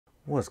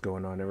What's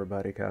going on,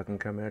 everybody? Cal can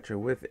come at you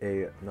with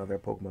another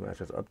Pokemon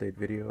Masters update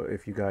video.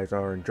 If you guys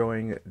are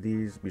enjoying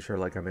these, be sure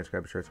to like, comment,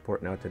 subscribe, share,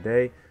 support. Now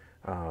today,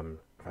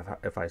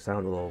 if I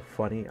sound a little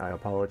funny, I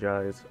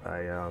apologize. I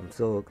am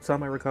still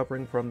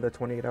semi-recovering from the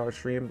 28-hour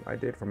stream I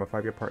did for my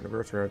 5-year partner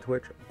anniversary on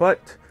Twitch.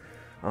 But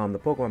the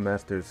Pokemon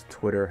Masters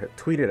Twitter had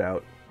tweeted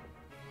out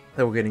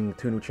that we're getting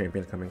 2 new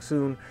champions coming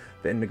soon.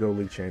 The Indigo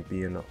League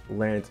champion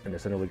Lance and the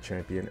Sinnoh League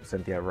champion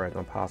Cynthia riding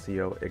on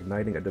Pasio,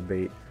 igniting a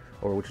debate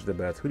over which is the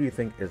best. Who do you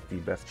think is the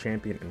best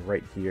champion? And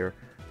right here,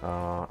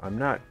 I'm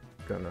not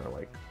gonna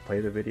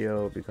play the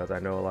video because I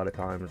know a lot of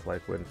times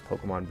when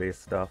Pokemon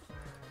based stuff,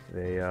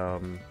 they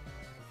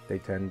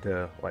tend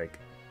to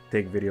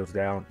take videos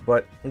down.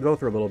 But go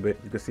through a little bit.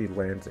 You can see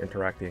Lance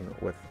interacting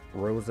with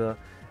Rosa,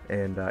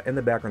 and in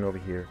the background over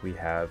here we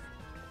have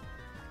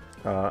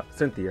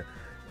Cynthia.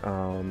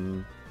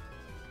 And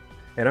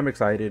I'm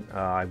excited.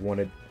 I've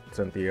wanted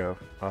Cynthia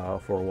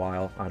for a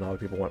while. I know a lot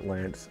of people want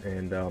Lance,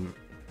 and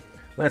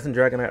Lance and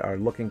Dragonite are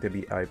looking to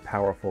be a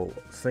powerful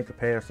sync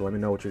pair, so let me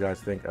know what you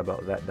guys think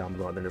about that down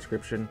below in the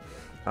description.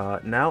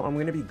 Now I'm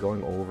going to be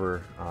going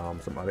over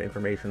some other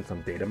information,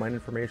 some data mine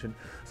information.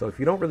 So if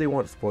you don't really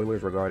want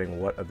spoilers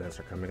regarding what events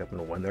are coming up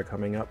and when they're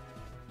coming up,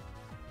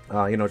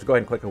 just go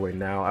ahead and click away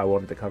now. I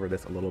wanted to cover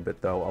this a little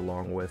bit though,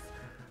 along with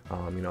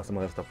some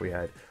other stuff we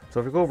had. So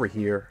if we go over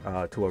here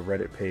to a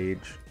Reddit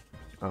page,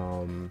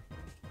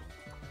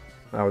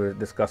 we're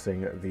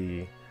discussing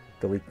the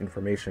leaked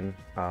information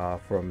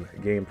from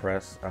Game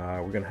Press.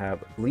 We're going to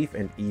have Leaf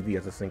and Eevee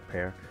as a sync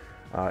pair.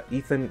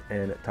 Ethan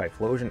and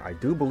Typhlosion. I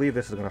do believe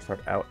this is going to start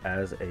out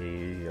as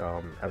a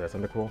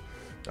Cyndaquil.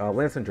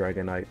 Lance and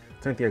Dragonite,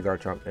 Cynthia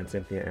Garchomp, and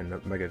Cynthia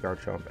and Mega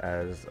Garchomp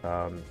as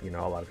a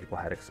lot of people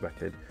had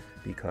expected,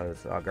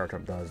 because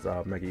Garchomp does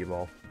Mega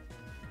Evolve.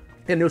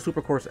 And new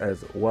super course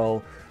as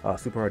well,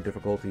 super hard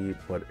difficulty,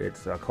 but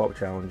it's co-op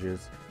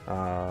challenges,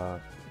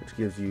 which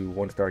gives you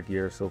 1-star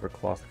gear, silver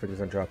cloth,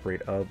 50% drop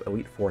rate of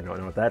Elite 4 note.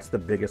 Now that's the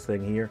biggest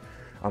thing here,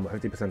 a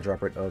 50%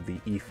 drop rate of the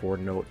E4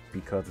 note,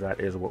 because that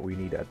is what we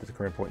need at this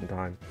current point in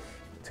time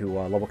to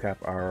level cap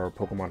our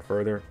Pokemon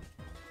further.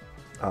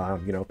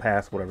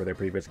 Past whatever their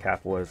previous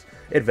cap was.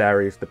 It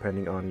varies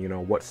depending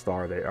on what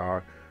star they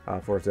are.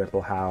 For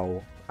example,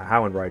 how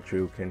and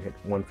Raichu can hit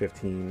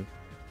 115.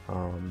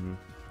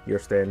 Your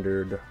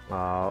standard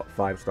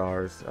 5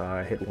 stars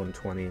hit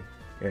 120,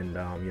 and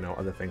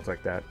other things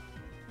like that.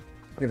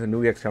 Into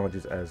new EX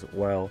challenges as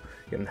well,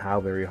 getting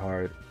How very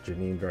hard,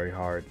 Janine very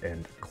hard,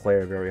 and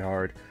Claire very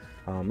hard.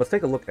 Let's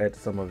take a look at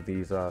some of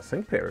these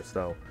sync pairs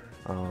though.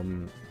 I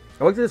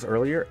looked at this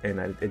earlier and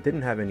it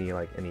didn't have any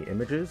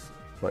images,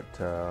 but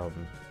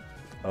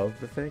of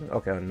the thing.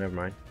 Okay, never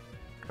mind.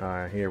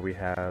 Here we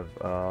have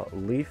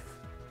Leaf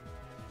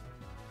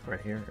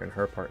right here, and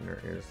her partner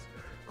is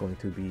going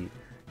to be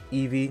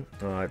Eevee.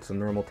 It's a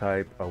normal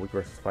type, weak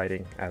versus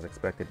fighting, as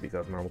expected,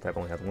 because normal type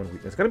only has 1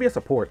 weakness. It's going to be a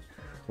support,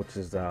 which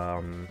is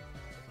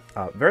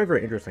very,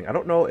 very interesting. I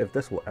don't know if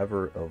this will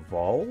ever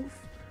evolve,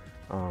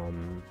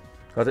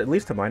 because at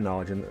least to my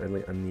knowledge, in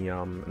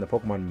the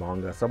Pokemon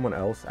manga,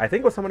 I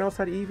think someone else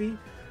had Eevee,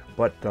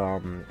 but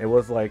it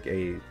was like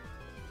a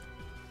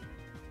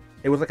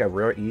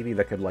rare Eevee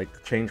that could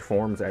change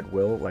forms at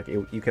will.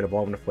 You could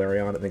evolve into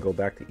Flareon and then go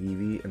back to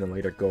Eevee, and then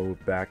later go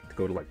to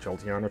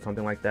Jolteon or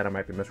something like that. I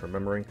might be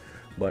misremembering,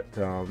 but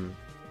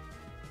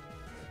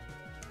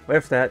we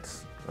have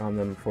stats on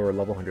them for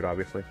level 100,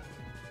 obviously.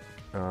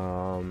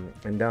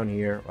 And down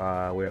here,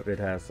 it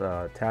has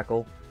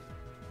Tackle,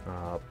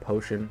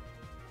 Potion,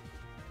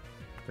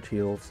 which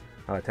heals.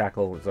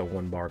 Tackle is a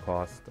 1-bar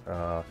cost.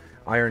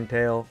 Iron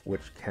Tail,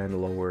 which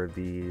can lower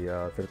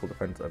the physical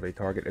defense of a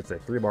target. It's a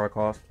 3-bar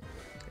cost.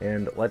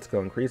 And Let's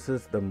Go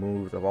increases the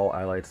moves of all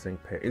allied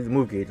sync pairs,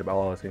 move gauge of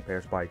all allied sync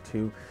pairs by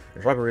 2,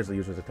 and sharply raises the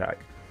user's attack.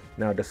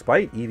 Now,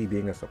 despite Eevee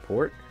being a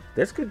support,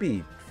 this could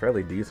be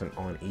fairly decent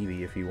on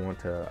Eevee if you want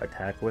to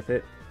attack with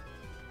it.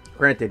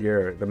 Granted,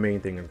 the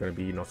main thing is going to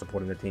be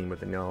supporting the team with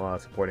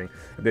supporting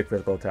a big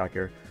physical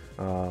attacker,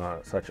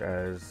 such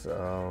as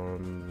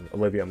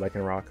Olivia and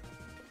Lycanroc,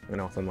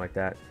 something like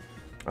that.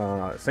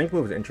 Sync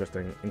move is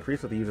interesting.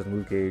 Increase the user's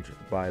move gauge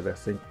by the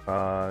sync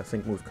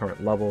move's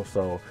current level.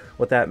 So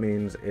what that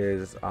means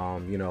is,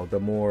 the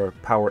more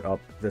powered up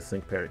this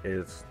sync pair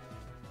is,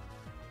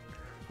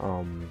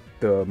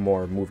 the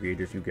more move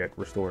gauges you get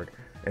restored.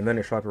 And then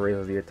it sharply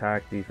raises the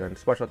attack, defense,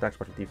 special attack,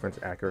 special defense,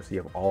 accuracy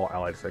of all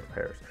allied sync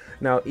pairs.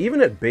 Now, even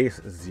at base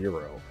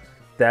 0,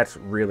 that's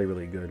really,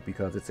 really good,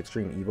 because it's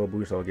extreme Evo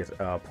boost, so it gets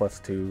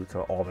 +2 to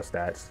all the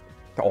stats,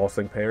 to all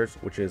sync pairs,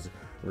 which is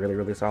really,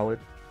 really solid.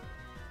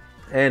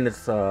 And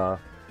it's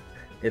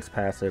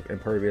passive,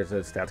 impervious,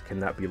 its stats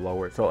cannot be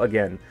lowered. So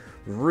again,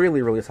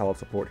 really, really solid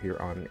support here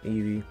on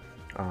Eevee.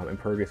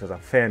 Impervious is a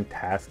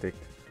fantastic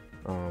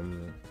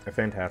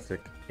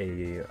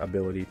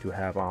ability to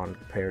have on,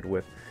 paired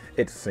with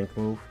its sync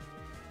move.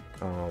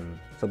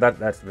 So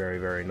that's very,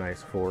 very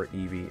nice for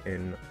Eevee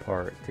in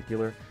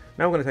particular.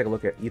 Now we're going to take a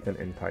look at Ethan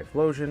and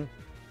Typhlosion.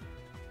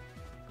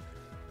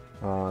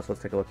 So let's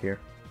take a look here.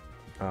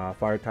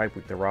 Fire type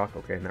with the rock,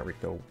 okay, not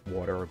weak to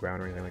water or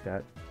ground or anything like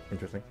that.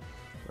 Interesting.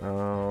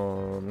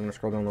 I'm gonna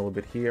scroll down a little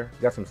bit here.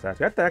 Got some stats.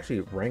 Got the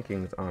actually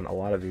rankings on a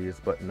lot of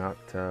these, but not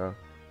on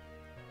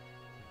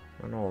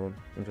all of them.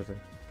 Interesting.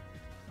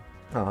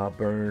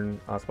 Burn,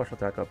 special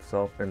attack up,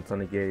 self, and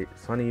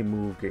sunny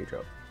move gauge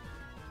up.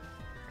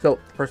 So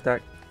first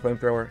attack,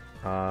 flamethrower,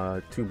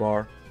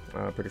 2-bar,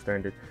 pretty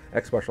standard.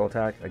 X special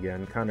attack,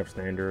 again, kind of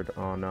standard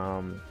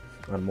on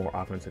more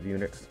offensive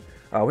units.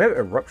 We have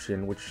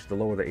eruption, which the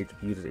lower the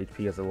HP uses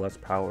HP has the less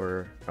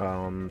power,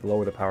 the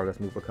lower the power this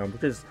move becomes,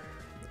 which is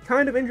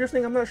kind of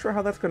interesting. I'm not sure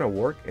how that's gonna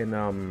work in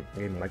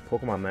like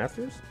Pokemon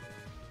Masters.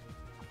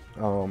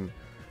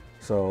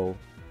 So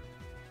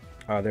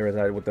there is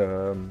that with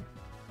the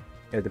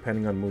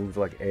depending on moves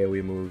like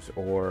AoE moves,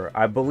 or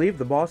I believe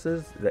the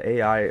bosses, the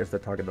AI is the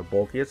target, the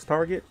bulkiest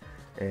target,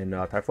 and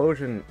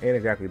Typhlosion ain't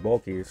exactly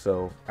bulky.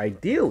 So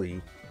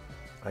ideally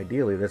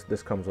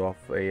this comes off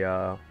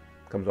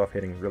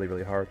hitting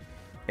really hard.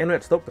 And when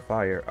it Stoke the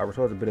Fire,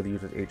 restores a bit of the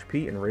user's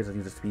HP and raises the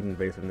user's speed and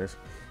evasiveness.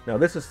 Now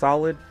this is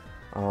solid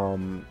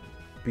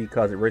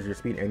because it raises your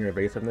speed and your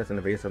evasiveness, and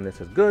evasiveness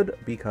is good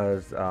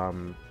because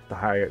the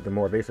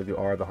more evasive you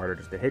are, the harder it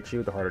is to hit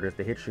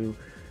you.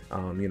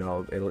 You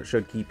know, it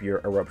should keep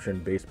your eruption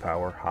base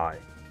power high.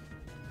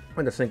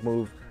 And the sync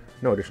move,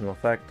 no additional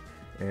effect,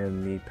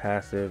 and the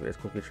passive is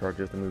quickly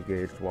charges the move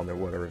gauge while their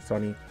weather is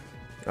sunny.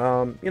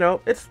 You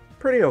know, it's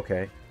pretty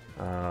okay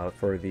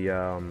for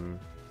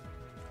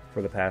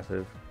the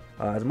passive.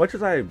 As much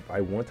as I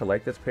want to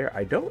like this pair,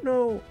 I don't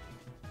know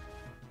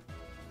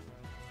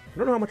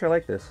how much I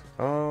like this.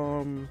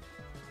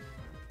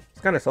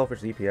 It's kind of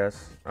selfish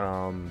DPS,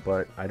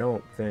 but I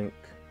think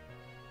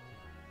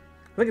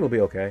it'll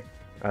be okay.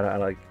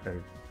 I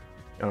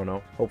don't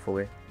know,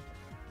 hopefully.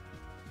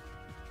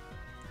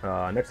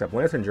 Next up,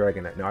 Lance and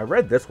Dragonite. Now I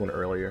read this one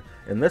earlier,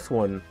 and this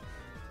one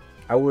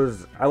I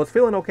was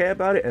feeling okay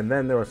about it, and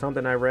then there was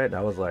something I read and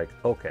I was like,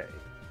 okay,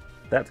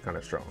 that's kind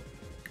of strong.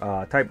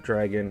 Type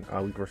Dragon,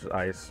 weak versus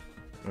Ice,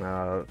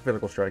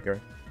 physical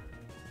striker.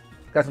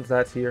 Got some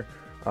stats here.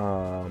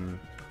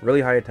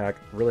 Really high attack,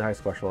 really high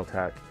special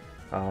attack.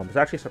 It's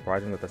actually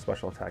surprising that the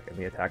special attack and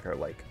the attack are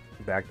like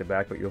back to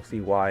back, but you'll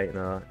see why in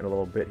a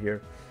little bit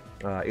here.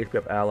 HP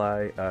up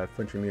ally,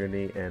 flinch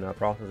immunity, and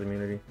process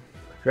immunity.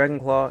 Dragon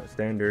Claw,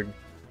 standard,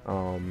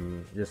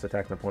 just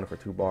attacks an opponent for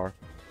 2-bar.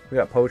 We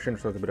got Potion,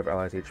 so it's a bit of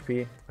allies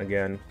HP.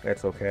 Again,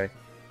 that's okay.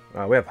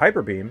 We have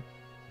Hyper Beam,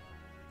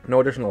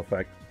 no additional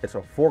effect. It's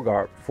a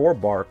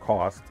 4-bar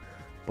cost,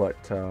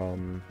 but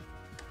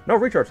no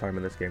recharge time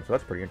in this game, so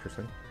that's pretty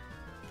interesting.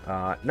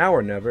 Now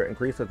or Never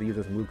increases the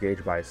user's move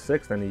gauge by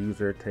 6, then the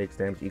user takes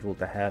damage equal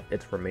to half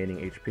its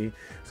remaining HP.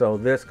 So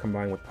this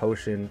combined with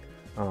Potion,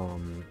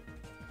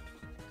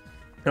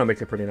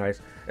 makes it pretty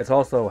nice. It's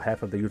also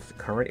half of the user's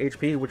current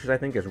HP, which I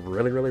think is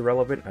really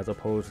relevant, as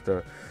opposed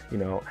to, you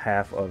know,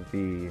 half of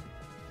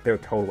their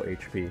total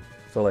HP.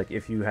 So like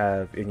if you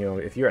have,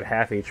 if you're at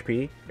half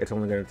HP, it's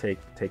only going to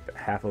take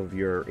half of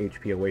your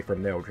HP away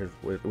from there,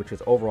 which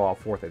is overall a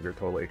fourth of your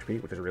total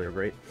HP, which is really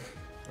great.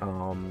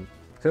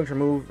 Signature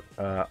move,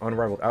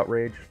 Unrivaled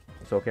Outrage,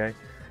 it's okay.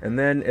 And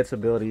then its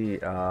ability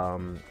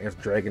is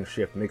Dragon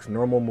Shift, makes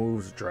normal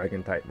moves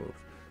Dragon type moves.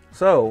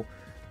 So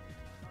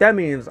that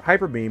means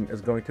Hyper Beam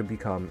is going to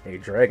become a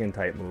Dragon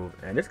type move,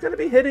 and it's going to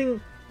be hitting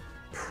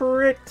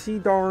pretty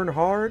darn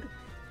hard.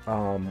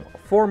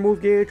 4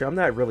 move gauge, I'm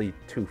not really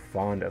too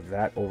fond of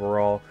that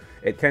overall.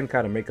 It can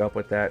kind of make up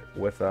with that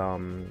with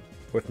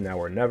Now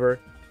or Never,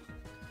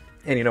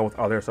 and with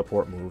other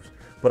support moves.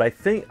 But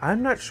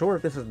I'm not sure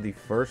if this is the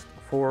first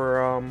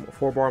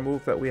 4-bar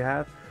move that we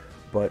have,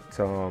 but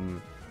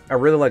I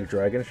really like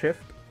Dragon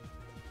Shift.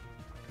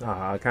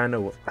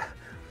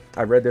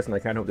 I read this and I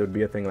kind of hoped there would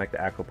be a thing like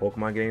the actual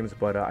Pokemon games,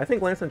 but I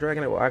think Lance and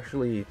Dragonite will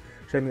actually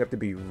shaping up to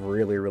be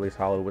really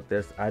solid with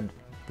this.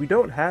 We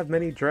don't have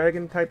many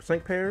Dragon type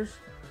sync pairs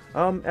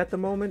at the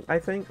moment, I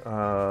think.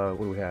 What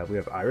do we have? We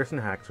have Iris and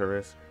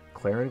Haxorus,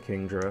 Claire and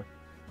Kingdra,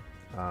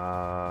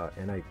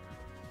 and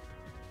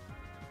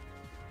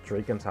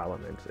Drake and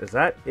Salamence. Is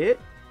that it?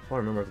 I don't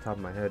remember off the top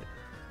of my head.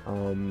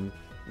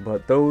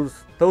 But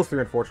those 3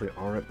 unfortunately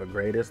aren't the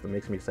greatest. That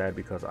makes me sad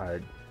because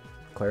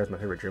Claire's my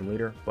favorite gym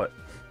leader, but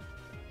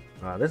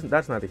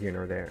that's neither here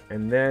nor there.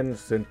 And then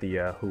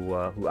Cynthia, who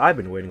I've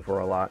been waiting for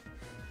a lot,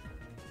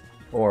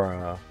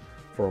 or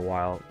for a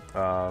while.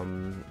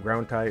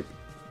 Ground type,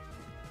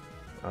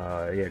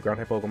 ground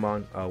type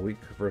Pokemon, weak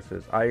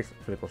versus Ice,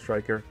 physical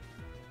striker.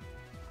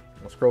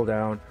 I'll scroll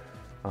down.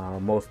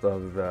 Most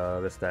of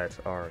the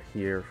stats are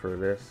here for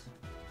this.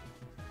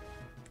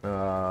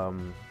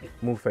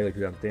 Move failure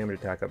 2 damage,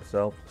 attack up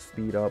self,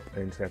 speed up,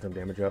 and stand some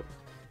damage up.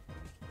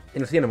 And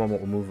you'll see in a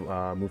moment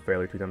we'll move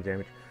failure 2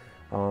 damage.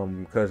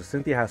 Because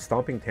Cynthia has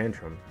Stomping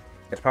Tantrum.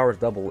 Its power is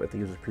double if the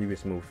user's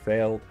previous move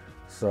failed.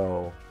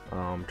 So,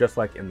 just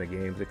like in the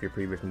games, if your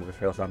previous move has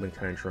failed, Stomping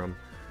Tantrum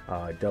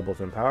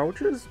doubles in power,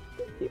 which is,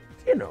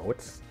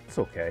 it's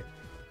okay.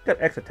 Got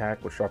X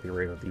attack, which sharply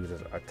raises the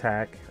user's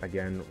attack.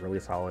 Again, really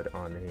solid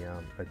on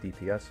a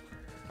DPS.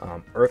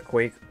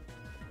 Earthquake.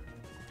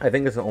 I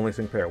think it's the only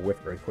sync pair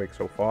with Earthquake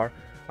so far.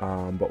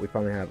 but we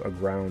finally have a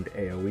ground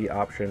AoE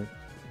option.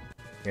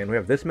 And we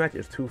have this match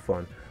is too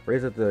fun.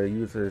 Raises the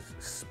user's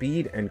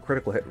speed and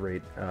critical hit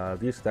rate.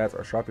 These stats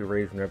are sharply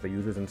raised whenever the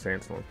user's in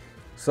Sandstorm.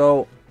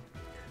 So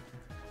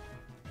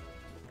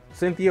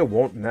Cynthia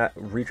won't not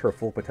reach her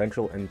full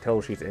potential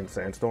until she's in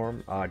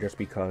Sandstorm, just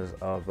because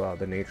of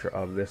the nature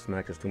of this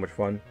match is too much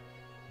fun.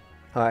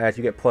 As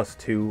you get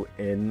 +2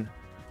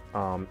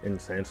 in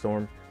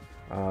Sandstorm.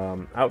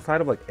 Outside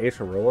of like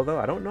Acerola though,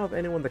 I don't know of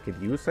anyone that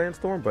could use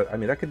Sandstorm, but I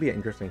mean that could be an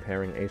interesting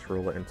pairing,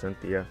 Acerola and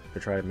Cynthia, to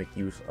try to make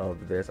use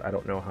of this. I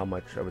don't know how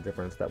much of a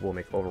difference that will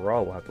make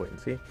overall, we'll have to wait and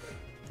see.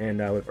 And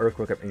with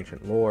Earthquake of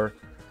Ancient Lore,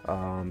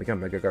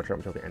 become Mega Garchomp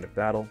until the end of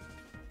battle.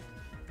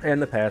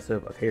 And the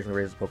passive occasionally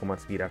raises Pokemon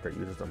speed after it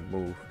uses a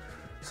move.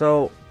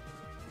 So,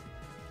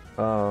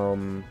 I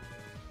know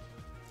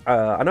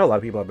a lot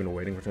of people have been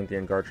waiting for Cynthia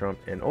and Garchomp,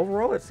 and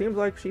overall it seems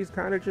like she's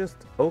kind of just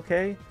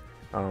okay.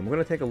 We're going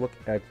to take a look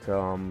at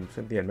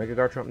Cynthia and Mega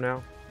Garchomp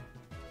now,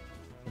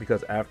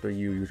 because after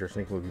you use your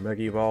Sync move, you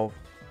Mega Evolve.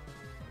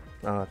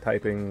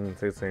 Typing,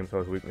 say the same, so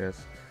as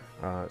weakness.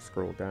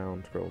 Scroll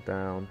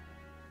down,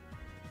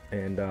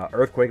 and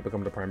Earthquake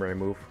becomes the primary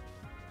move.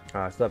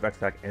 Still have X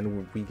attack,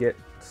 and we get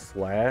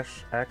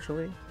Slash,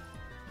 actually.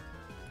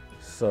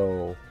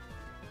 So,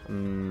 I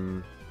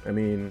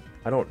mean,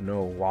 I don't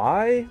know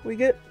why we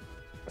get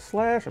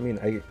Slash. I mean,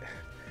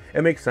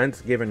 it makes sense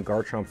given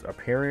Garchomp's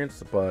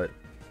appearance, but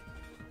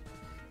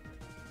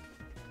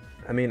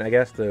I mean, I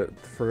guess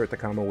for it to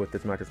combo with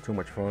this match is too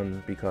much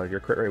fun because your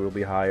crit rate will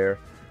be higher,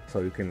 so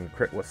you can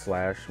crit with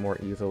Slash more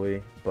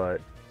easily. But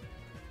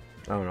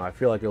I don't know. I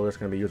feel like you're just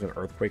going to be using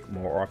Earthquake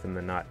more often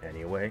than not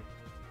anyway.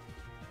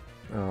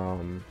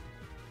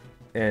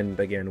 And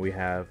again, we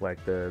have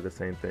like the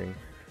same thing.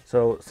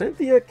 So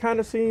Cynthia kind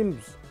of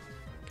seems,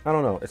 I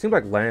don't know. It seems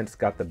like Lance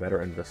got the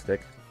better end of the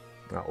stick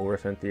over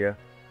Cynthia.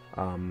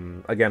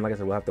 Again, like I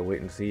said, we'll have to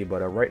wait and see. But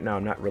right now,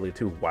 I'm not really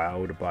too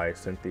wowed by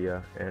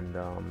Cynthia and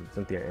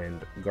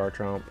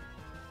Garchomp.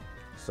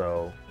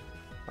 So,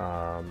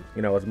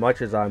 you know, as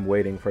much as I'm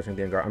waiting for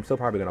Cynthia and Garchomp, I'm still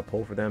probably gonna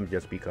pull for them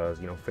just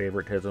because, you know,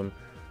 favoritism.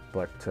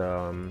 But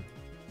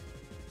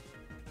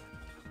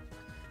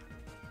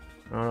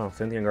I don't know,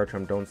 Cynthia and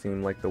Garchomp don't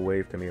seem like the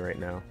wave to me right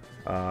now.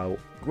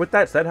 With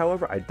that said,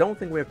 however, I don't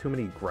think we have too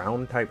many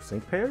ground-type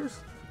sync pairs.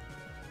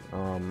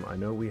 I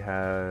know we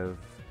have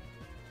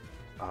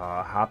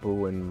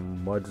Hapu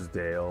and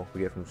Mudsdale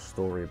we get from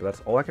Story, but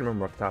that's all I can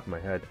remember off the top of my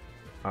head.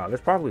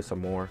 There's probably some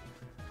more.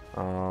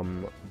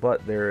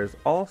 But there's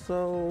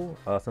also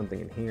something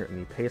in here in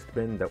the paste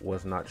bin that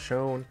was not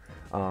shown.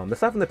 The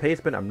stuff in the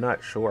paste bin, I'm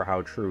not sure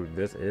how true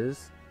this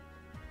is.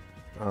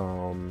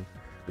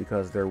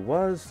 Because there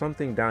was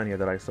something down here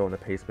that I saw in the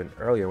paste bin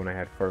earlier when I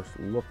had first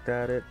looked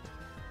at it.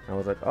 And I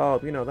was like, oh,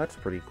 you know, that's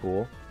pretty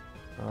cool.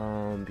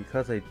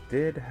 Because I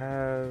did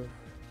have...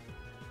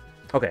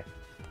 Okay,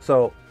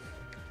 so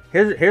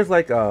here's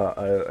like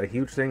a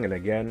huge thing, and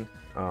again,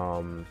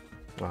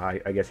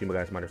 I guess you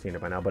guys might have seen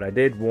it by now, but I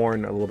did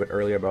warn a little bit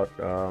earlier about,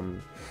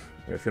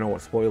 if you don't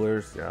want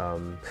spoilers, you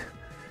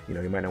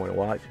know, you might not want to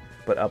watch.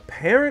 But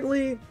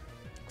apparently,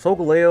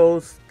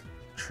 Solgaleo's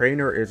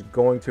trainer is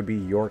going to be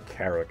your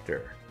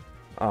character.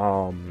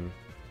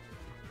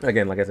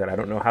 Again, like I said, I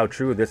don't know how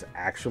true this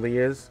actually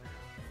is,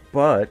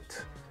 but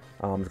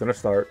it's gonna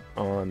start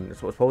on. It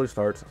supposedly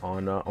starts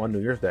on New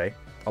Year's Day,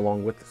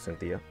 along with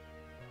Cynthia,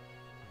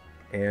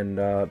 and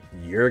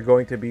you're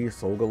going to be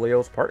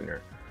Solgaleo's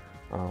partner.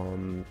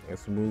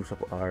 Its moves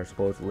are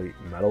supposedly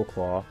Metal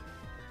Claw,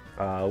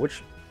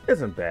 which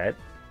isn't bad.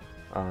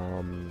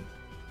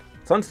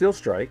 Sunsteel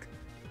Strike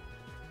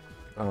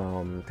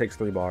takes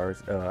 3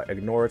 bars.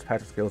 Ignores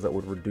passive skills that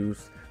would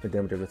reduce the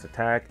damage of its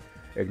attack.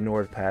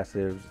 Ignores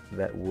passives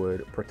that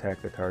would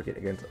protect the target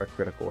against a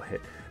critical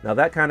hit. Now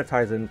that kind of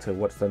ties into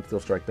what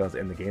Sunsteel Strike does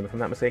in the game, if I'm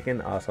not mistaken.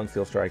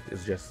 Sunsteel Strike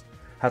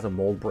has a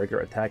Mold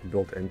Breaker attack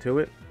built into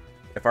it,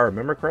 if I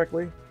remember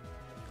correctly.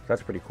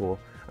 That's pretty cool.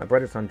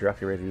 Brighter Sun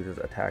directly raises user's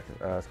attack,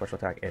 special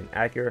attack, and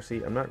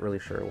accuracy. I'm not really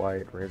sure why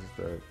it raises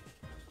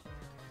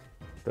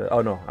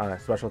oh no,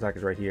 special attack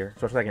is right here.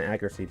 Special attack and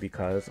accuracy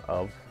because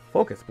of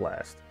Focus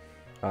Blast.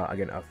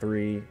 Again, a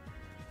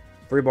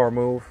 3-bar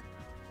move.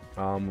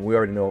 We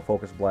already know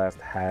Focus Blast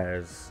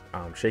has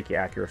shaky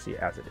accuracy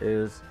as it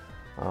is.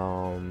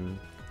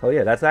 So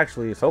yeah, that's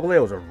actually,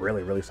 Solgaleo is a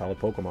really, really solid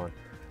Pokemon.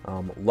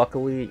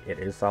 Luckily, it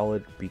is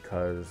solid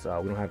because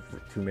we don't have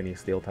too many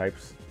Steel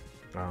types.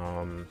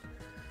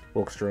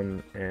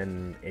 Wilkstrom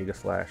and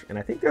Aegislash, and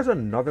I think there's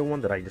another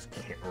one that I just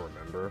can't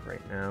remember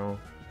right now.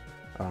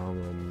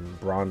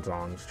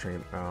 Bronzong's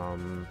train.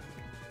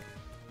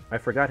 I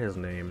forgot his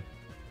name.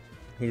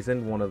 He's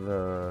in one of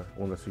the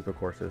super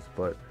courses,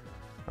 but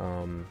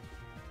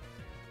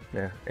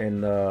yeah.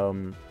 And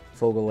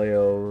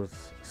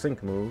Solgaleo's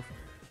Sync move,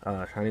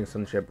 Shining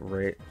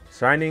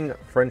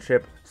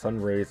Friendship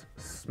Sunrays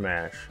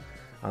Smash.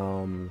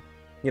 You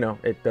know,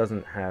 it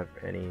doesn't have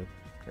any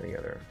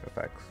other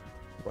effects,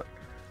 but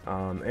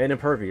and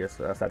Impervious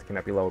stats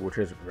cannot be lowered, which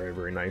is very,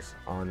 very nice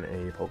on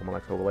a Pokemon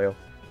like Solgaleo.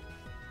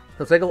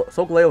 So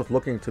Solgaleo is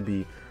looking to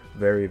be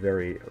very,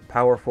 very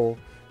powerful.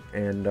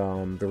 and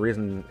the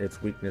reason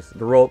its weakness,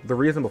 the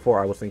reason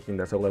before I was thinking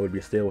that Soleil would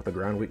be stale with the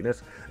ground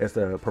weakness is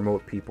to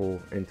promote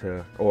people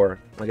into, or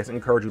I guess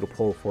encourage you to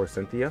pull for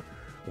Cynthia,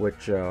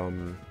 which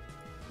I'm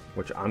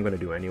gonna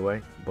do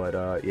anyway.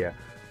 But yeah,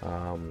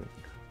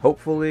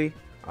 hopefully,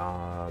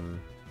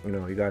 you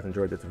know, you guys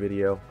enjoyed this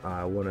video.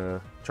 I want to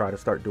try to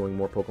start doing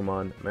more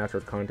Pokemon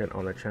Masters content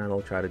on the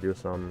channel. Try to do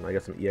some, I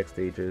guess, some EX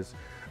stages.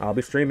 I'll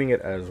be streaming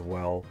it as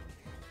well.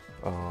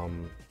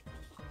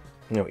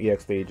 You know,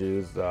 EX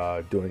stages,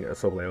 doing a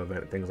Soleil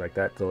event, things like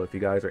that. So if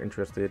you guys are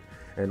interested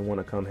and want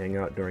to come hang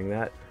out during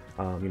that,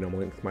 you know, I'm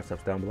link to my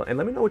stuff down below. And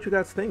let me know what you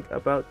guys think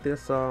about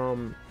this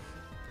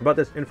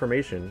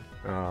information.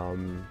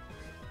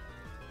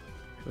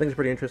 I think it's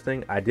pretty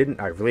interesting. I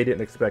really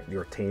didn't expect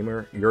your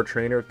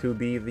trainer to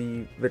be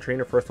the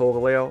trainer for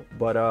Solgaleo,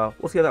 but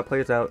we'll see how that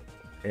plays out,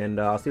 and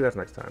I'll see you guys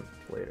next time.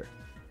 Later.